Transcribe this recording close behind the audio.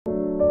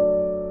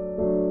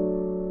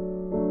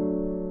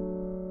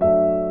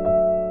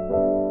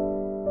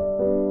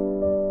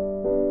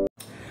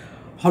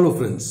Hello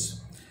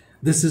friends,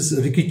 this is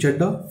Ricky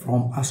Chadha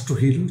from Astro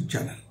Hero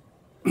channel.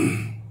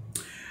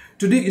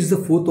 Today is the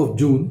 4th of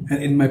June,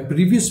 and in my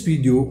previous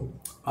video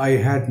I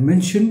had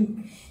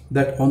mentioned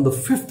that on the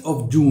 5th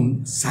of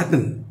June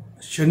Saturn,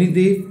 Shani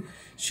Dev,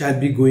 shall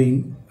be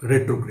going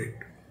retrograde.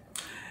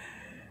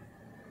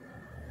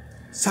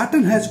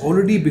 Saturn has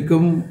already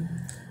become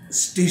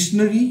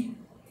stationary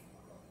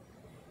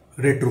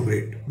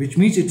retrograde, which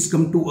means it's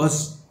come to a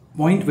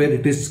point where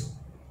it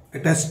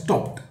has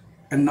stopped,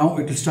 and now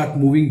it will start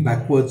moving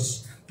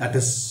backwards, that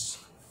is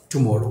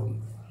tomorrow.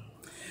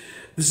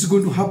 This is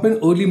going to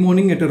happen early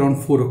morning at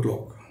around 4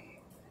 o'clock.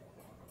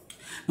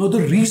 Now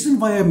the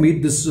reason why I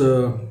made this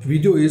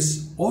video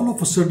is all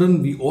of a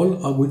sudden we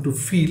all are going to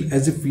feel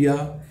as if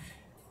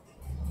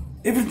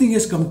everything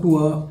has come to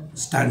a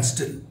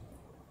standstill.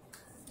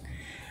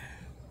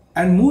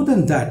 And more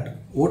than that,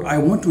 what I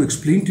want to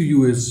explain to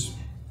you is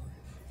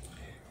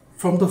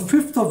from the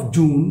 5th of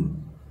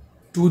June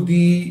to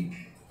the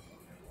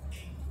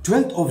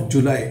 12th of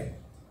July,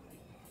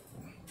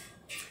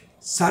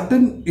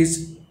 Saturn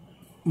is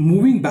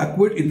moving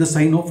backward in the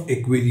sign of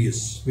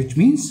Aquarius, which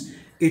means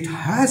it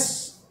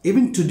has,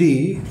 even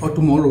today or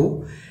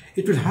tomorrow,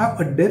 it will have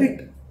a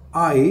direct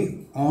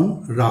eye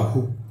on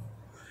Rahu.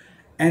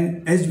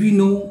 And as we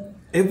know,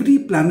 every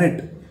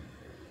planet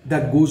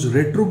that goes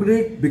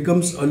retrograde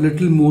becomes a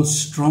little more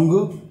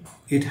stronger.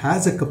 It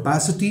has a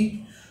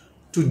capacity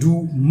to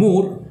do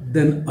more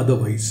than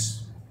otherwise.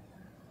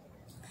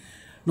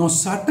 Now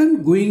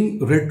Saturn going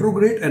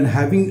retrograde and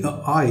having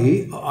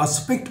an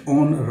aspect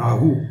on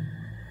Rahu,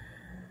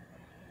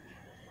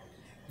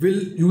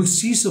 you will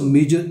see some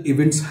major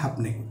events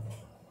happening.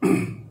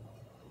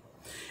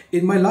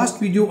 In my last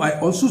video I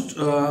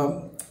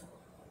also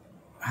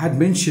had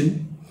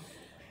mentioned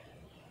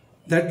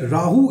that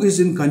Rahu is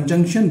in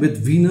conjunction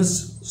with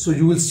Venus, so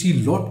you will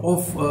see a lot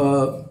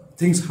of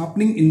things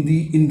happening in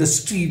the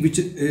industry which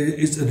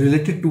is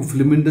related to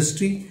film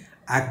industry,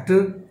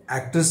 actor,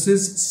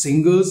 actresses,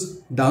 singers,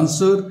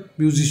 dancer,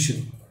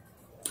 musician.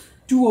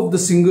 Two of the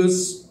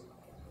singers,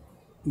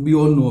 we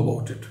all know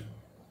about it.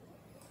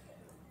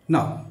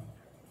 Now,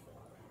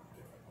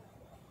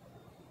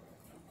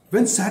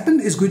 when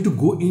Saturn is going to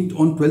go in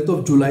on 12th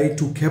of July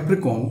to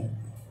Capricorn,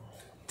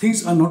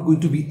 things are not going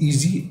to be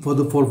easy for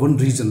one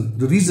reason.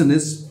 The reason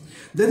is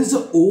there is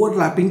an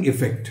overlapping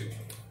effect.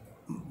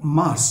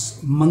 Mars,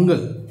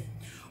 Mangal,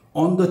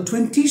 on the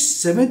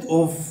 27th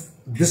of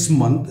this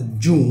month,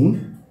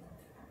 June,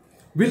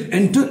 will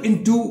enter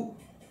into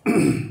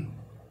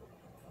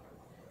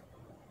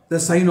the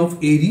sign of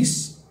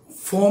Aries,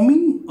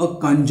 forming a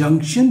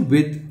conjunction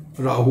with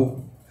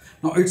Rahu.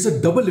 Now it's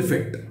a double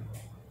effect.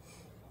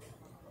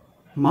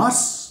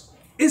 Mars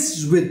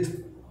is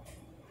with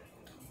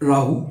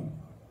Rahu,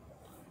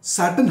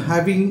 Saturn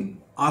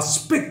having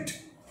aspect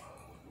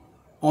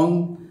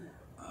on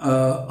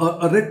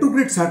a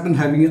retrograde Saturn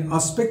having an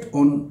aspect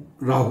on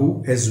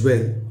Rahu as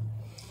well.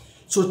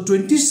 So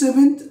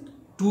 27th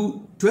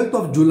to 12th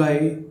of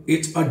July,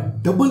 it's a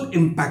double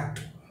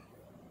impact.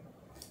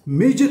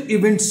 Major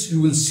events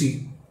you will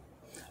see.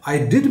 I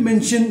did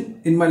mention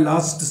in my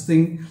last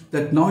thing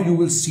that now you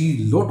will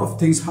see a lot of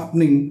things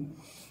happening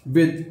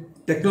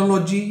with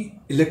technology,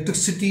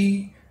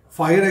 electricity,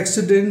 fire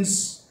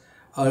accidents,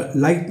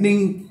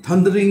 lightning,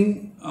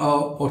 thundering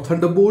or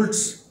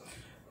thunderbolts,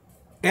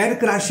 air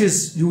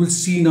crashes you will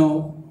see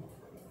now.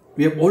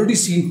 We have already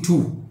seen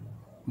two.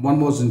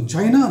 One was in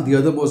China, the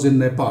other was in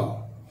Nepal.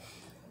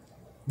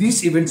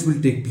 These events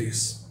will take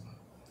place.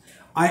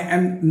 I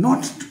am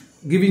not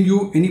giving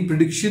you any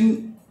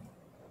prediction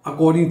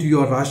according to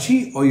your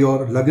Rashi or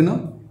your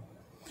Lagna.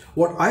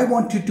 What I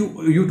want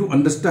you to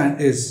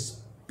understand is,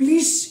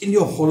 please in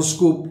your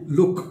horoscope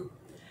look,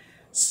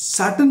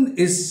 Saturn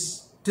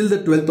is till the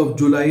 12th of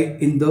July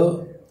in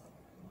the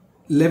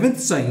 11th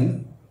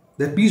sign,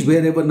 that means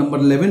wherever number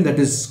 11, that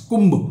is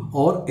Kumbh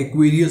or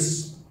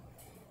Aquarius.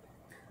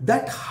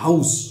 That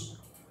house,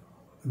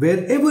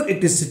 wherever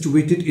it is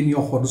situated in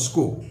your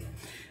horoscope,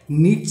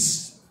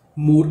 needs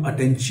more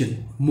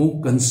attention,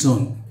 more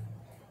concern.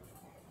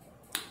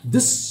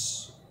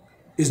 This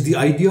is the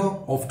idea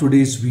of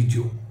today's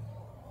video.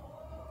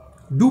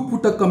 Do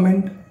put a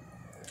comment.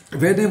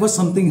 Whenever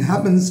something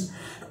happens,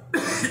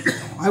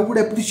 I would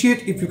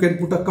appreciate if you can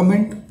put a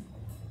comment.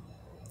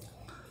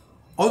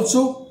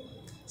 Also,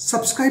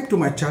 subscribe to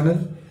my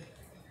channel.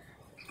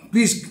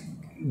 Please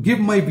give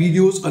my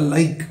videos a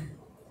like.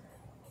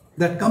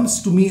 That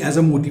comes to me as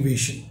a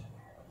motivation.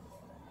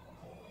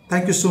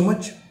 Thank you so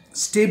much.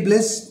 Stay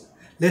blessed.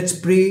 Let's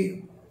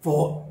pray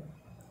for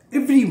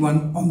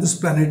everyone on this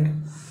planet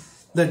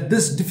that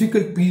this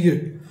difficult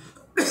period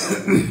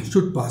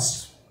should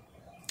pass.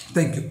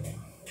 Thank you.